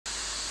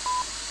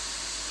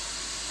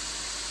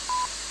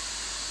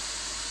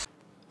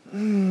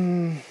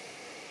You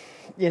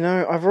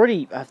know,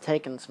 I've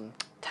taken some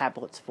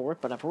tablets for it,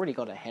 but I've already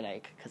got a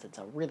headache because it's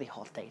a really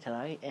hot day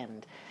today,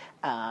 and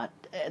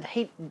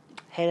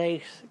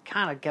headaches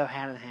kind of go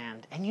hand in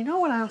hand. And you know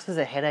what else is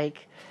a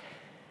headache?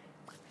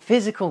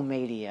 Physical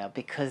media,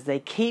 because they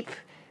keep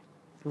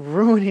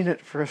ruining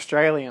it for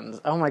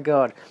Australians. Oh my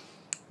god.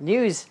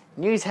 News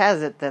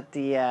has it that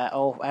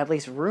or at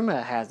least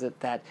rumor has it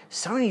that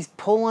Sony's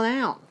pulling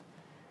out.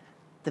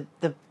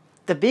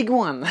 The big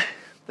one.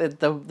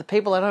 The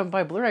people I don't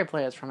buy Blu-ray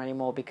players from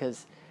anymore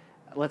because,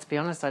 let's be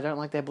honest, I don't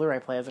like their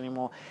Blu-ray players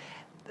anymore.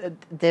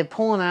 They're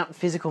pulling out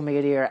physical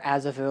media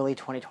as of early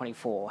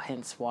 2024,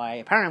 hence why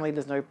apparently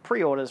there's no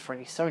pre-orders for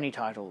any Sony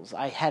titles.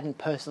 I hadn't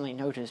personally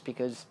noticed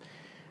because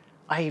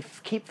I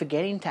keep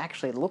forgetting to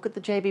actually look at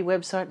the JB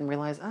website and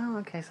realize, oh,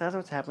 okay, so that's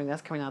what's happening,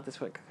 that's coming out this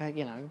week, okay,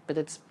 you know,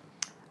 but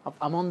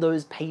I'm on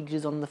those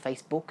pages on the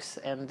Facebooks,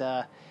 and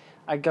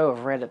I go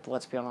with Reddit,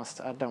 let's be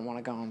honest, I don't want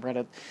to go on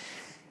Reddit.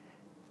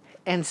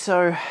 And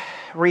so,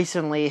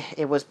 recently,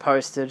 it was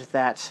posted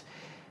that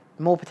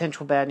more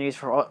potential bad news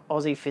for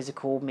Aussie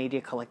physical media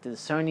collectors.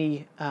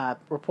 Sony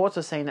reports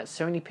are saying that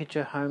Sony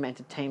Picture Home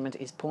Entertainment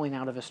is pulling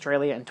out of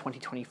Australia in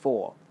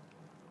 2024,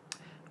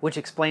 which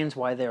explains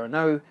why there are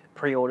no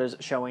pre-orders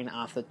showing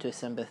after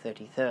December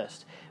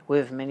 31st.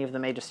 With many of the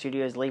major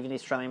studios leaving the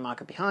Australian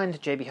market behind,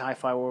 JB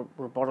Hi-Fi will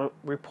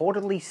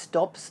reportedly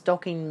stop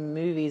stocking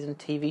movies and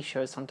TV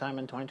shows sometime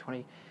in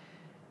 2020.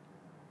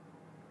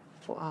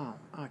 Oh,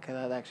 okay,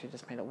 that actually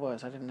just made it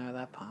worse. I didn't know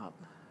that part.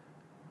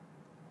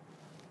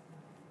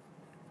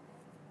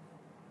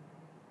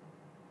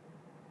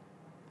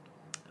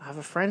 I have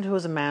a friend who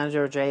is a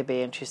manager of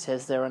JB, and she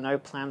says there are no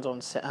plans on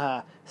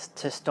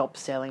to stop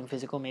selling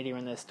physical media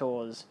in their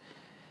stores.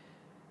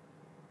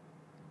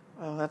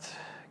 Well, that's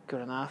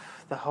good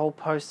enough. The whole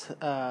post,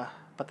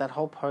 but that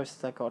whole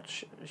post that got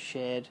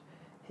shared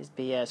is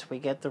BS. We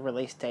get the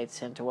release date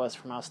sent to us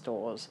from our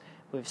stores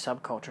with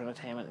Subculture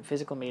Entertainment, and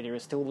physical media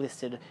is still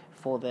listed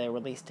for their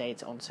release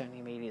dates on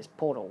Sony Media's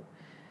portal.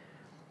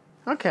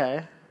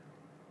 Okay.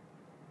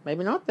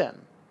 Maybe not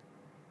then.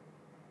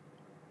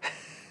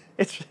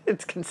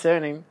 It's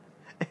concerning.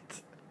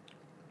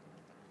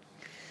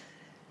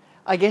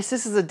 I guess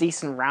this is a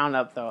decent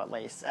roundup, though, at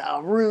least.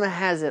 Rumor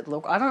has it.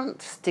 Look, I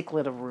don't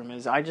stickler to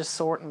rumors. I just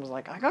saw it and was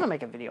like, I gotta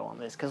make a video on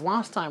this. Because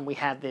last time we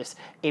had this,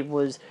 it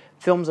was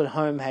Films at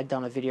Home had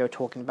done a video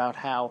talking about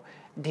how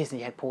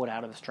Disney had pulled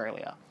out of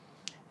Australia.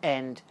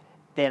 And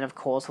then, of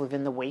course,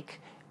 within the week,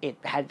 it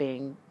had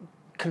been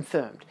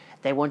confirmed.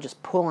 They weren't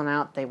just pulling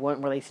out, they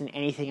weren't releasing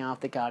anything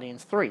after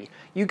Guardians 3.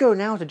 You go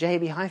now to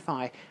JB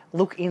Hi-Fi,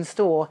 look in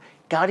store,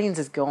 Guardians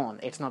is gone.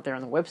 It's not there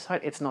on the website,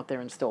 it's not there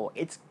in store.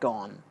 It's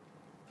gone.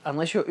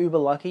 Unless you're uber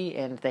lucky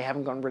and they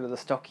haven't gotten rid of the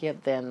stock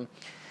yet, then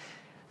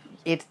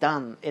it's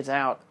done. It's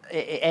out.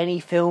 Any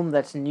film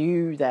that's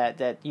new,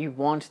 that you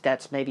want,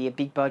 that's maybe a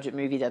big budget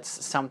movie,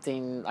 that's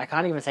something, I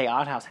can't even say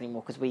art house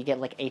anymore, because we get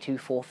like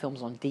A24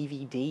 films on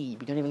DVD.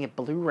 We don't even get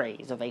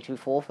Blu-rays of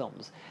A24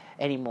 films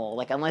anymore.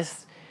 Like,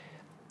 unless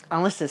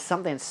there's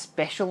something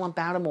special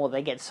about them, or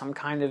they get some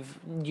kind of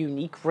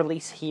unique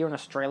release here in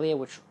Australia,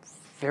 which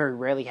very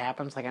rarely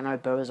happens. Like, I know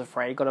Beau is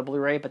Afraid got a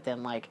Blu-ray, but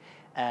then, like,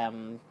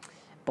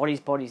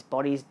 Bodies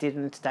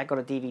didn't. That got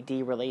a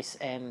DVD release,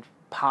 and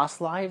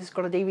Past Lives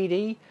got a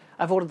DVD.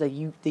 I've ordered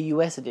the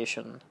US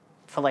edition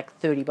for like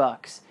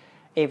 $30,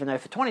 even though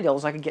for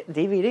 $20 I could get the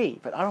DVD,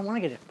 but I don't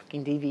want to get a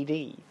fucking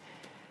DVD.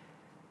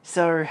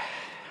 So,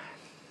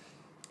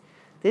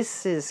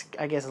 this is,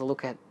 I guess, a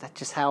look at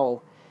just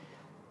how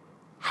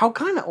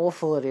kind of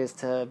awful it is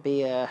to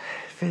be a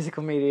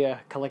physical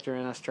media collector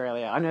in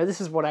Australia. I know this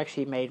is what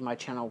actually made my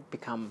channel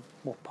become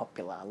more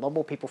popular. A lot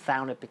more people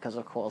found it because,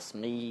 of course,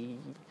 me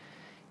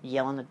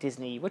yelling at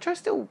Disney, which I'm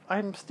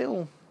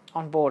still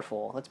on board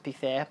for, let's be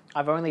fair.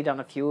 I've only done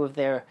a few of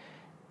their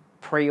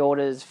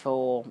pre-orders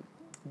for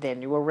their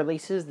newer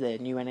releases, the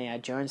new Indiana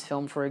Jones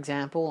film, for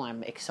example.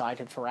 I'm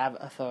excited for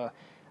Avatar.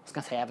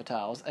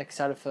 I was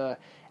excited for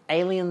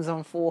Aliens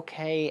on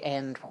 4K,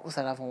 and what was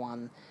that other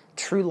one?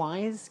 True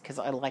Lies, because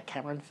I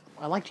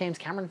like James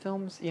Cameron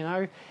films, you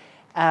know.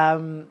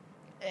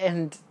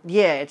 And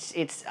yeah,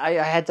 I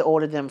had to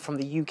order them from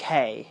the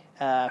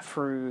UK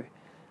through.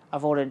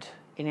 I've ordered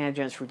Indiana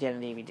Jones through Dead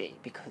and DVD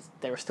because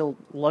there are still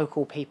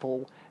local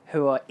people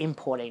who are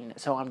importing,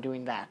 so I'm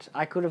doing that.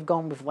 I could have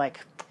gone with like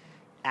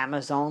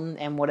Amazon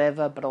and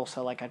whatever, but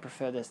also like I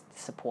prefer to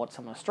support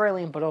some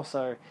Australian, but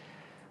also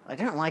I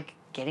don't like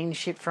getting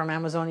shit from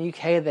Amazon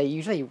UK. They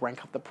usually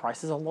rank up the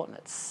prices a lot and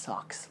it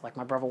sucks. Like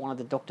my brother wanted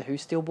the Doctor Who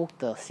Steelbook,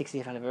 the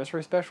 60th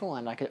anniversary special,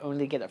 and I could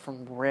only get it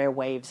from Rare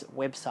Waves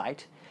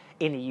website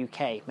in the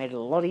UK. Made it a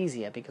lot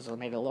easier because it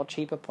made it a lot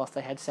cheaper, plus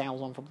they had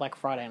sales on for Black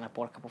Friday and I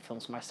bought a couple of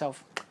films for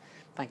myself.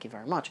 Thank you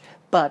very much.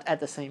 But at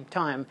the same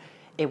time,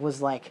 it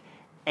was like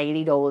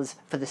 $80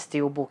 for the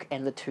Steelbook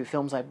and the two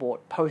films I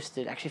bought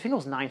posted. Actually, I think it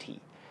was $90,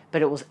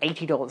 but it was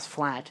 $80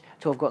 flat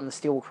to have gotten the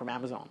Steelbook from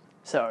Amazon.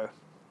 So,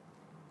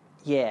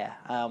 yeah,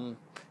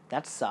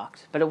 that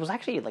sucked. But it was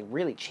actually like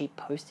really cheap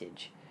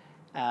postage.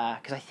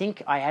 because I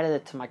think I added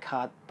it to my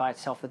cart by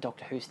itself, the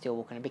Doctor Who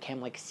Steelbook, and it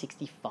became like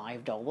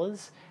 $65,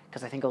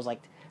 because I think it was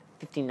like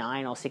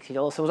 $59 or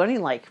 $60, so it was only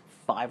like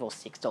 $5 or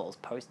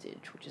 $6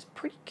 postage, which is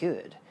pretty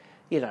good,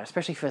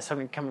 especially for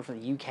something coming from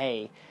the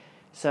UK.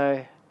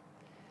 So,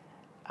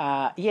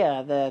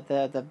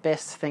 the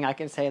best thing I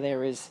can say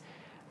there is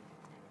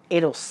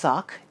it'll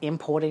suck.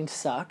 Importing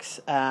sucks,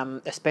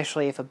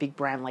 especially if a big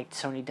brand like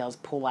Sony does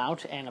pull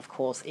out, and of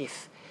course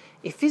if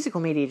physical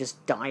media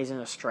just dies in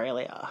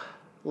Australia.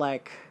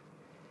 Like,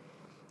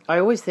 I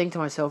always think to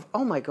myself,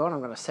 oh my god, I'm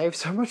going to save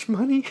so much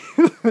money.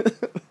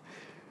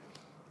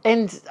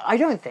 And I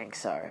don't think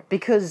so,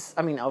 because,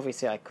 I mean,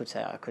 obviously I could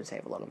save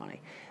a lot of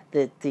money.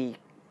 The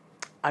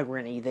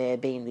irony there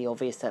being the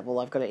obvious that, well,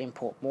 I've got to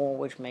import more,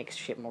 which makes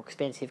shit more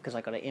expensive because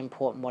I've got to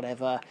import and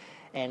whatever.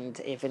 And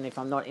even if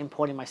I'm not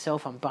importing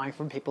myself, I'm buying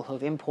from people who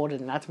have imported,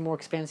 and that's more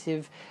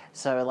expensive.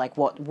 So, like,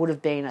 what would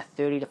have been a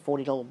 $30 to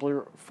 $40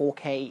 Blu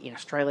 4K in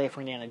Australia for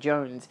Indiana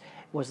Jones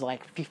was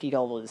like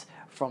 $50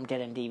 from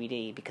Dead End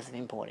DVD because of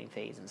importing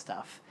fees and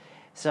stuff.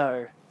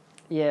 So,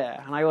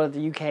 yeah, and I ordered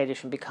the UK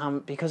edition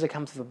because it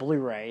comes with a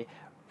Blu-ray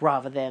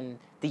rather than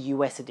the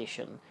US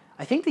edition.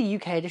 I think the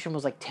UK edition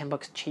was like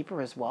 $10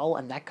 cheaper as well,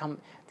 and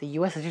the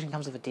US edition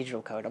comes with a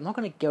digital code. I'm not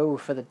going to go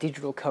for the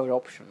digital code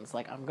options.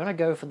 Like, I'm going to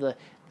go for the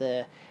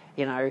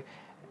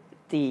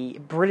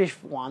British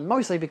one,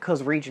 mostly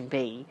because Region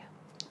B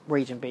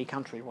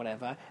country,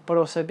 whatever, but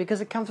also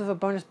because it comes with a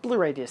bonus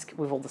Blu-ray disc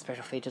with all the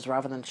special features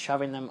rather than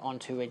shoving them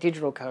onto a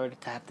digital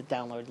code to have to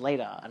download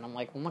later. And I'm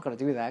like, well, I'm not going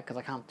to do that because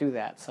I can't do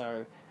that,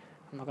 so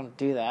I'm not going to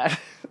do that.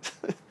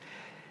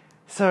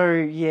 So,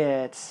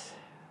 yeah, it's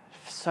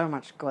so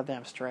much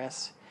goddamn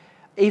stress.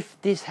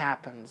 If this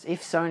happens,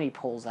 if Sony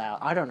pulls out,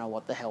 I don't know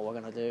what the hell we're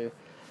going to do.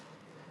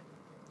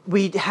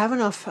 We have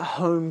enough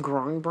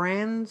homegrown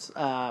brands,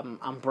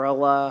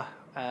 Umbrella,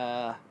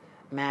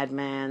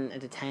 Madman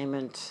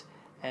Entertainment,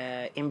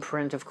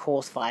 Imprint, of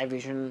course,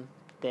 Firevision,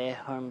 their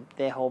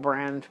whole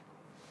brand.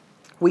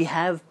 We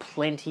have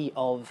plenty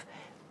of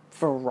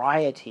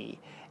variety,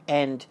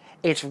 and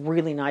it's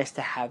really nice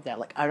to have that.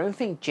 Like, I don't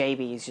think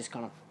JB is just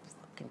going to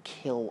fucking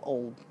kill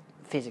all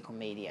physical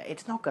media.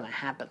 It's not going to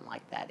happen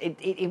like that.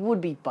 It would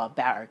be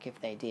barbaric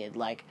if they did.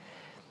 Like,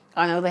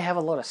 I know they have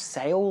a lot of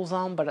sales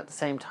on, but at the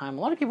same time,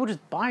 a lot of people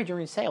just buy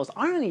during sales.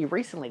 I only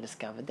recently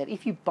discovered that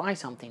if you buy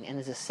something and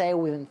there's a sale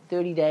within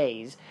 30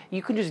 days,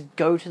 you can just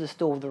go to the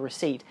store with the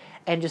receipt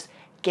and just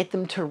get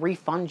them to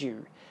refund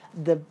you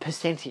the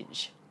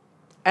percentage.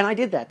 And I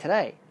did that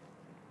today.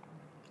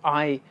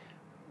 I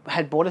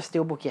had bought a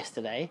steelbook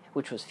yesterday,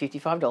 which was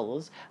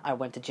 $55. I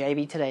went to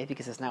JB today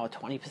because there's now a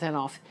 20%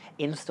 off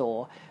in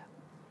store.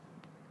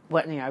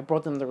 I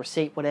brought them the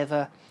receipt,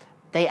 whatever.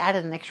 They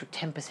added an extra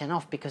 10%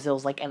 off because there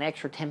was like an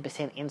extra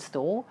 10% in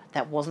store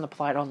that wasn't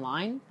applied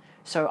online.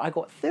 So I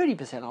got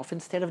 30% off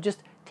instead of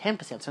just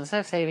 10%. So instead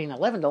of saving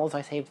 $11,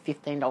 I saved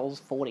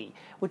 $15.40,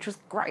 which was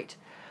great.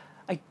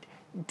 I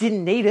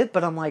didn't need it,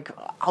 but I'm like,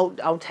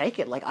 I'll take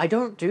it. Like, I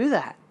don't do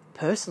that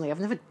personally. I've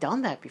never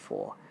done that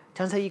before.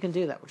 Turns out you can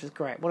do that, which is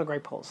great. What a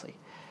great policy.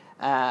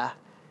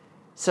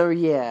 So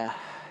yeah,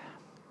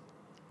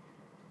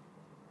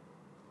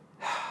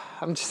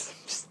 I'm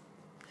just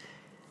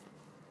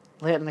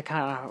letting the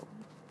kind of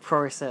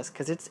process,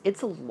 because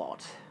it's a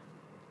lot.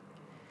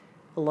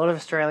 A lot of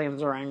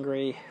Australians are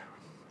angry,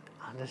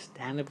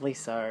 understandably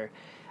so.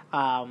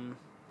 And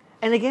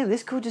again,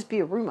 this could just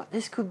be a rumor.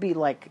 This could be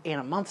like in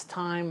a month's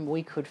time,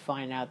 we could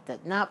find out that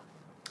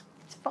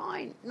it's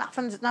fine.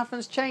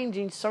 Nothing's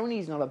changing.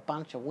 Sony's not a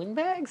bunch of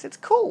windbags. It's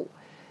cool,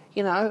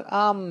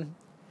 but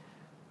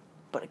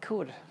it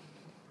could.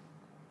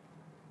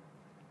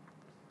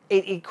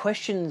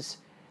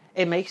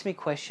 It makes me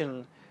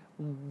question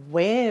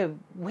where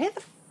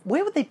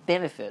would they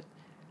benefit?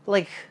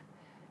 Like,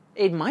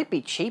 it might be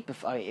cheap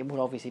it would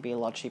obviously be a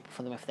lot cheaper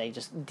for them if they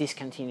just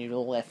discontinued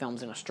all their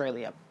films in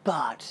Australia,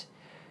 but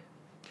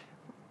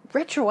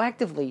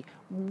retroactively,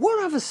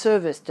 what other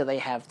service do they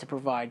have to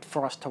provide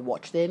for us to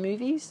watch their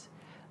movies?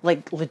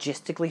 Like,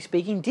 logistically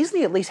speaking,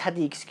 Disney at least had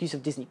the excuse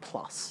of Disney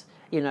Plus,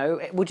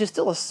 which is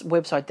still a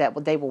website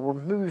that they will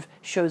remove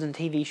shows and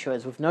TV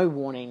shows with no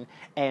warning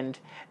and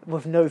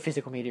with no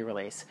physical media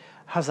release.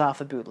 Huzzah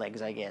for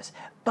bootlegs, I guess.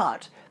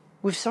 But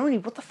with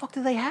Sony, what the fuck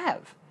do they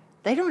have?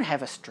 They don't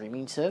have a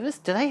streaming service.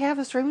 Do they have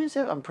a streaming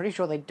service? I'm pretty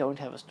sure they don't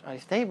have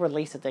if they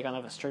release it, they're going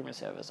to have a streaming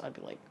service. I'd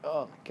be like,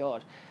 oh my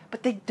god.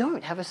 But they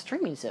don't have a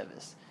streaming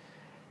service.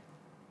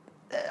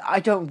 I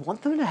don't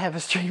want them to have a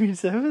streaming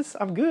service.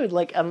 I'm good.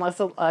 Like,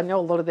 unless I know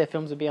a lot of their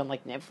films would be on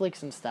like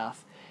Netflix and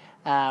stuff.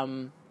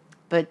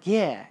 But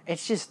yeah,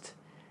 it's just,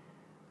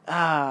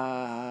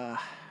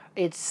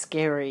 it's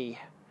scary.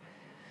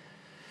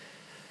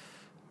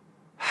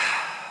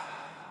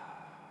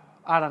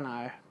 I don't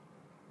know.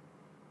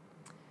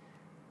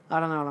 I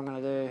don't know what I'm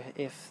going to do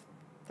if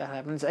that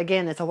happens.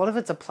 Again, a lot of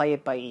it's a play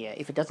it by ear.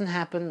 If it doesn't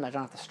happen, I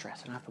don't have to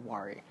stress. I don't have to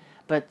worry.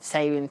 But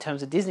say in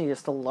terms of Disney, there's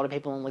still a lot of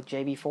people on like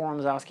JB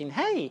forums asking,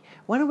 hey,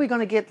 when are we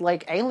going to get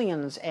like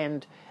Aliens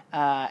and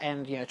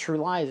True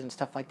Lies and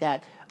stuff like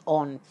that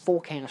on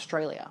 4K in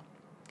Australia?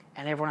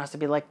 And everyone has to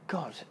be like,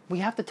 God, we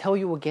have to tell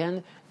you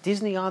again,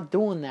 Disney aren't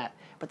doing that.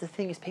 But the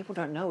thing is, people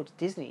don't know it's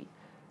Disney.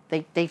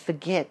 They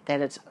forget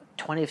that it's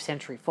 20th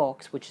Century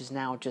Fox, which is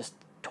now just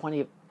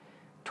 20th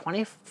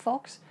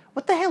Fox?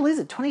 What the hell is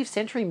it? 20th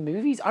Century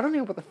Movies? I don't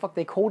know what the fuck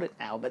they called it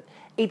now, but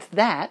it's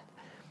that,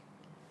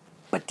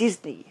 but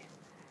Disney.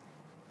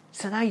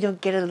 So now you don't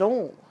get it at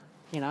all.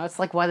 You know, it's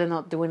like why they're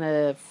not doing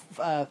a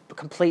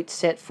complete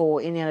set for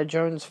Indiana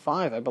Jones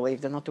 5, I believe.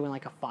 They're not doing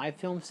like a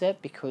 5-film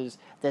set because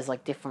there's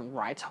like different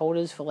rights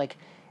holders for like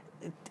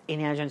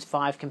Indiana Jones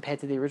 5 compared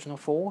to the original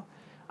 4.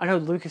 I know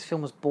Lucasfilm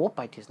was bought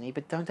by Disney,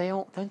 but don't they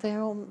all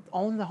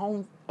own the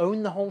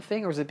whole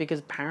thing, or is it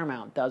because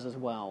Paramount does as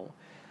well?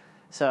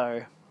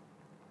 So,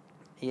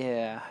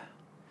 yeah.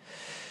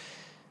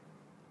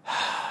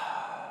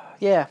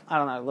 Yeah, I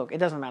don't know. Look, it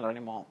doesn't matter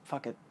anymore.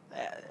 Fuck it.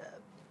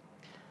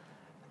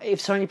 If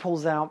Sony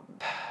pulls out,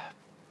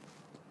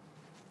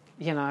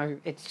 you know,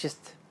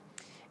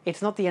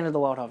 it's not the end of the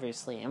world,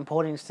 obviously.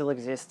 Importing still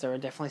exists. There are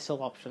definitely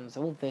still options.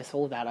 All this,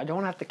 all that. I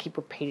don't have to keep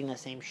repeating the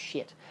same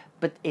shit.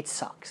 But it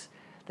sucks.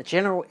 The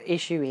general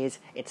issue is,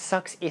 it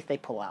sucks if they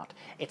pull out.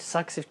 It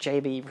sucks if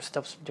JB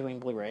stops doing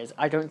Blu-rays.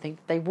 I don't think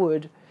they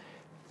would,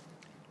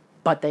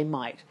 but they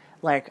might.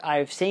 Like,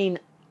 I've seen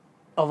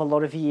over a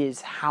lot of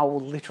years how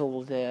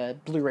little the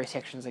Blu-ray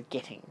sections are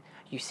getting.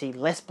 You see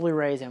less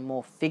Blu-rays and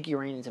more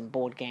figurines and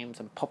board games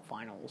and pop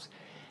vinyls.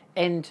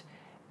 And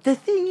the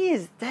thing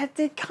is that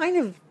they're kind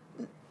of...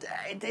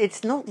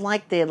 It's not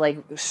like they're like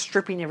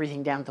stripping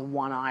everything down to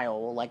one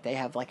aisle like they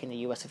have like in the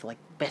US of like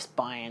Best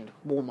Buy and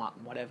Walmart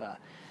and whatever.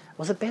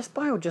 Was it Best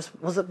Buy or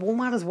was it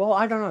Walmart as well?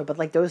 I don't know. But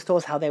like those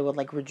stores, how they would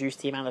like reduce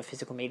the amount of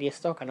physical media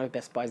stock. I know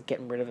Best Buy's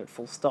getting rid of it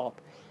full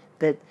stop.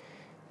 But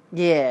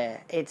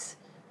yeah, it's...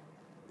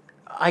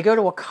 I go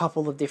to a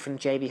couple of different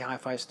JB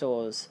Hi-Fi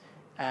stores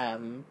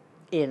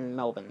in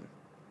Melbourne.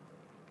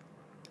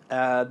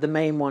 The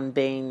main one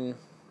being...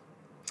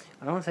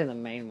 I don't want to say the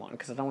main one,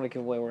 because I don't want to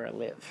give away where I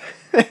live.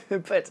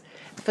 But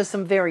for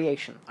some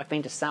variation. I've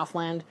been to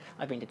Southland,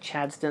 I've been to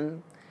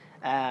Chadstone,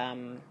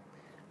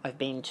 I've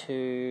been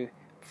to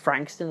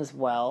Frankston as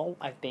well,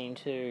 I've been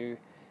to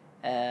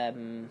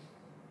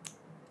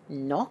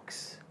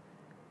Knox,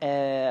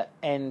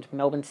 and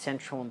Melbourne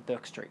Central and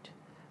Bourke Street.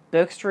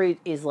 Bourke Street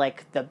is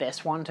like the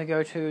best one to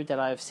go to that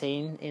I've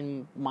seen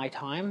in my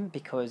time,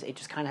 because it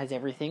just kind of has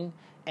everything,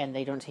 and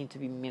they don't seem to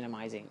be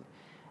minimizing.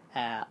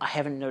 I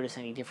haven't noticed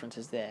any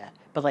differences there.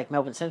 But like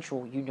Melbourne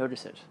Central, you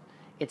notice it.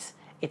 It's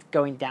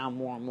going down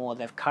more and more.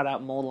 They've cut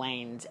out more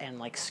lanes and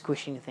like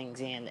squishing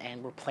things in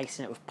and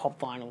replacing it with pop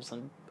vinyls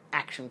and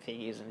action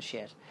figures and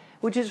shit.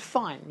 Which is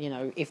fine, you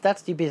know. If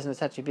that's your business,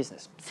 that's your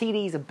business.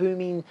 CDs are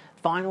booming,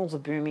 vinyls are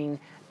booming,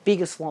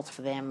 bigger slots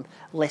for them,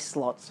 less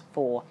slots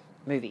for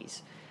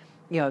movies.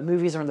 You know,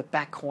 movies are in the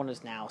back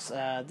corners now.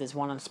 So, there's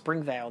one on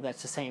Springvale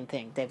that's the same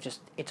thing.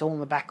 It's all in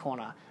the back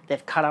corner.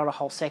 They've cut out a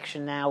whole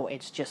section now.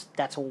 It's just,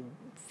 that's all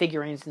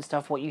figurines and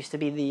stuff. What used to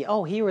be here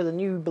are the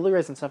new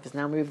Blu-rays and stuff is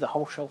now moved the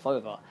whole shelf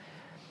over.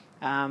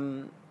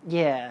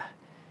 Yeah.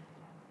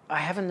 I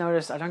haven't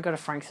noticed, I don't go to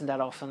Frankston that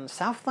often.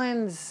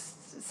 Southland's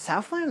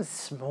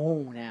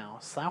small now.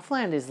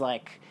 Southland is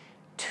like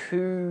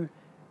two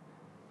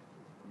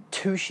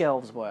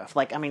shelves worth.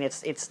 Like, I mean,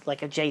 it's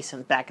like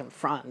adjacent back and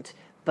front.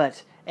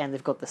 And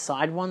they've got the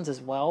side ones as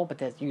well, but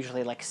there's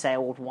usually like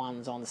sailed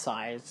ones on the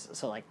sides,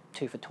 so like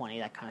 2 for $20,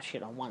 that kind of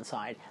shit on one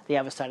side. The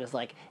other side is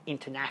like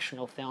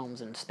international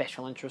films and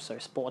special interests, so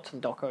sports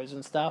and docos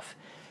and stuff,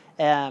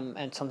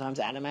 and sometimes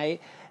anime.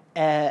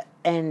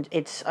 And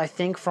it's, I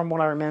think from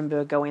what I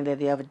remember going there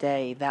the other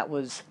day, that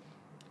was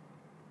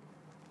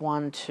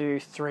 1,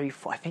 2, 3,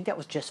 4, I think that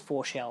was just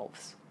 4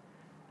 shelves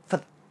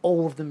for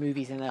all of the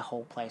movies in their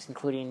whole place,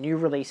 including new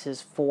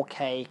releases,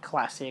 4K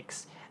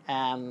classics,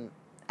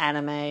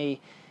 anime,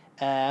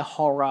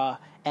 horror,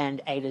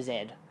 and A to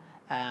Z.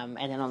 And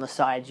then on the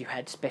sides you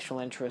had special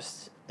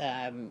interests,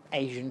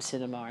 Asian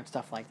cinema and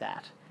stuff like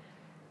that.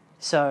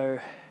 So,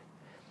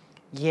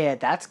 yeah,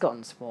 that's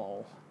gotten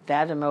small.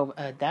 That and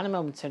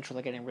Melbourne Central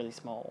are getting really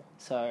small.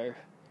 So,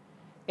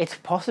 it's a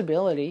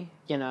possibility,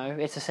 you know.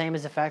 It's the same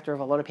as the factor of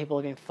a lot of people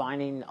have been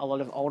finding a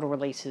lot of older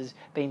releases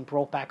being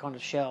brought back onto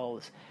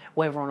shelves,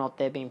 whether or not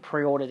they're being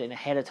pre-ordered in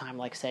ahead of time,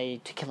 like,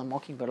 say, To Kill a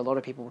Mockingbird. A lot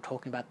of people were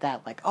talking about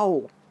that, like,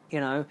 oh, you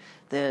know,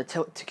 the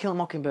To Kill a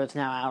Mockingbird's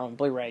now out on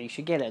Blu-ray, you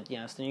should get it, you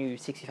know, it's the new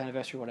 60th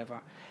anniversary or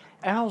whatever.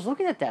 And I was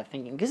looking at that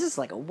thinking, this is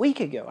like a week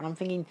ago, and I'm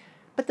thinking,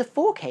 but the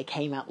 4K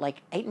came out like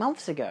 8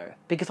 months ago,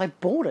 because I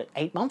bought it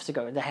 8 months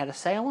ago. They had a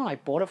sale on, I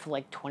bought it for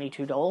like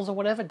 $22 or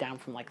whatever, down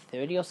from like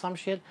 30 or some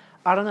shit.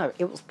 I don't know,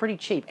 it was pretty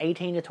cheap,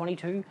 18 to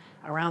 22,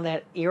 around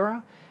that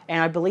era,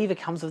 and I believe it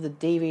comes with the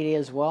DVD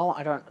as well,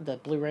 the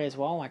Blu-ray as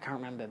well, I can't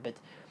remember, but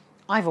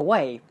either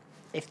way,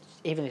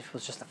 even if it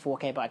was just a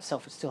 4K by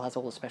itself, it still has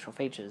all the special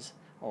features,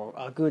 or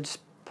a good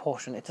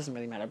portion. It doesn't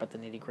really matter about the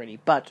nitty-gritty,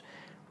 but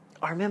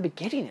I remember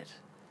getting it,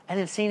 and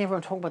then seeing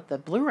everyone talk about the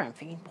Blu-ray, I'm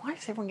thinking, why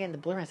is everyone getting the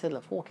Blu-ray instead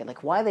of the 4K?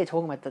 Like, why are they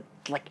talking about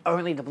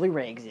only the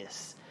Blu-ray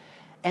exists?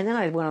 And then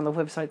I went on the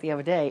website the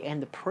other day, and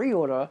the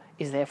pre-order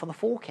is there for the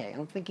 4K,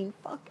 and I'm thinking,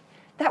 fuck,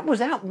 That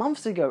was out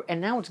months ago, and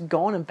now it's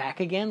gone and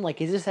back again.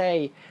 Like, is this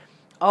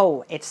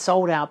oh, it's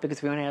sold out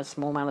because we only had a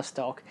small amount of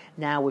stock.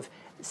 Now, with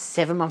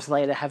 7 months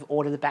later, have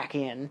ordered it back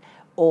in,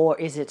 or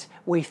is it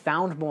we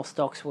found more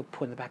stock, so we're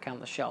putting it back on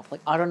the shelf? Like,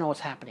 I don't know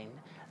what's happening.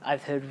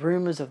 I've heard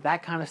rumors of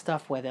that kind of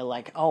stuff where they're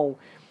like, oh,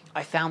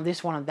 I found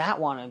this one and that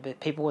one, but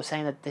people were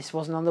saying that this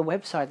wasn't on the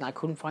website, and I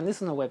couldn't find this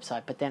on the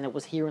website, but then it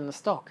was here in the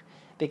stock.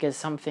 Because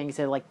some things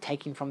they're like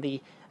taking from the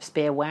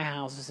spare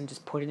warehouses and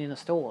just putting in the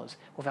stores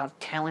without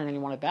telling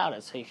anyone about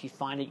it. So if you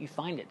find it, you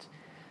find it.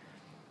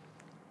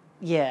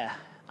 Yeah,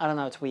 I don't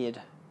know, it's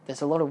weird.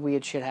 There's a lot of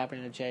weird shit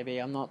happening at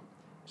JB. I'm not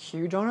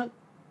huge on it,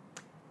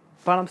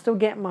 but I'm still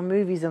getting my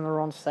movies and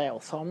they're on sale,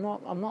 so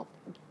I'm not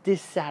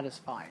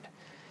dissatisfied.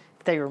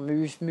 If they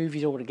remove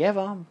movies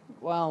altogether,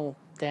 well,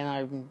 then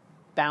I'm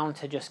bound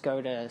to just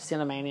go to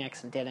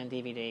Cinemaniacs and Dead End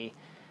DVD.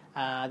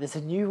 There's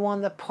a new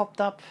one that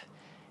popped up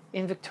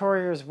in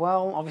Victoria as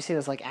well. Obviously,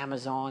 there's like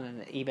Amazon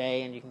and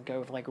eBay, and you can go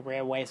with like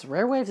Rare Waves.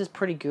 Rare Waves is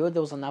pretty good.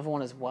 There was another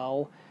one as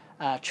well,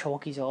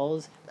 Chalky's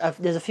Oz.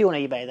 There's a few on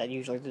eBay that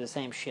usually do the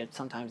same shit.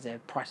 Sometimes their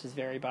prices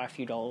vary by a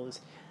few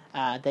dollars.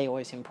 They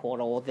always import,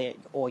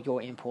 or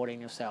you're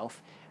importing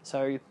yourself.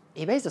 So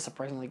eBay's a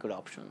surprisingly good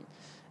option.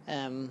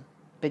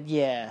 But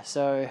yeah,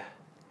 so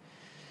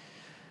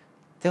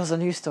there was a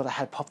new store that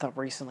had popped up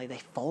recently.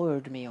 They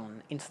followed me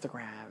on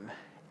Instagram.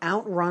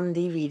 Outrun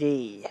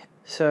DVD.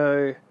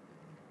 So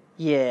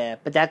yeah,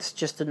 but that's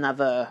just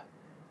another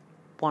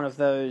one of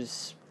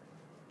those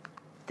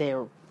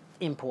they're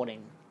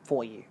importing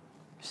for you.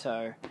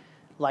 So,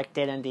 like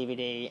Dead End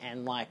DVD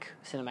and like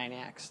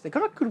Cinemaniacs. They've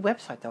got a good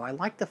website though. I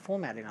like the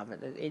formatting of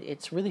it.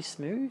 It's really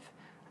smooth.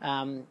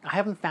 I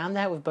haven't found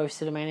that with both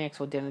Cinemaniacs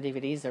or Dead End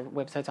DVDs. Their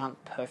websites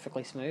aren't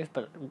perfectly smooth,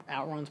 but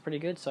Outrun's pretty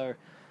good, so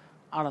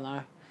I don't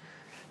know.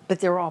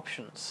 But there are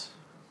options.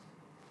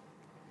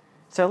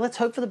 So let's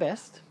hope for the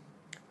best.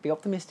 Be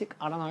optimistic.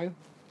 I don't know.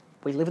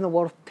 We live in a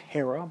world of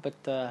terror,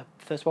 but the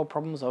first world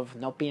problems of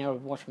not being able to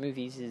watch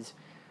movies is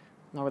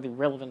not really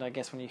relevant, I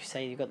guess, when you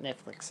say you've got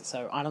Netflix.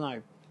 So, I don't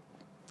know.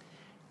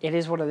 It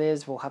is what it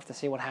is. We'll have to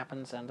see what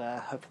happens and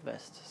hope for the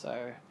best.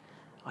 So,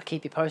 I'll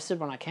keep you posted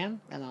when I can,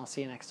 and I'll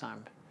see you next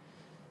time.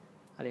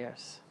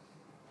 Adios.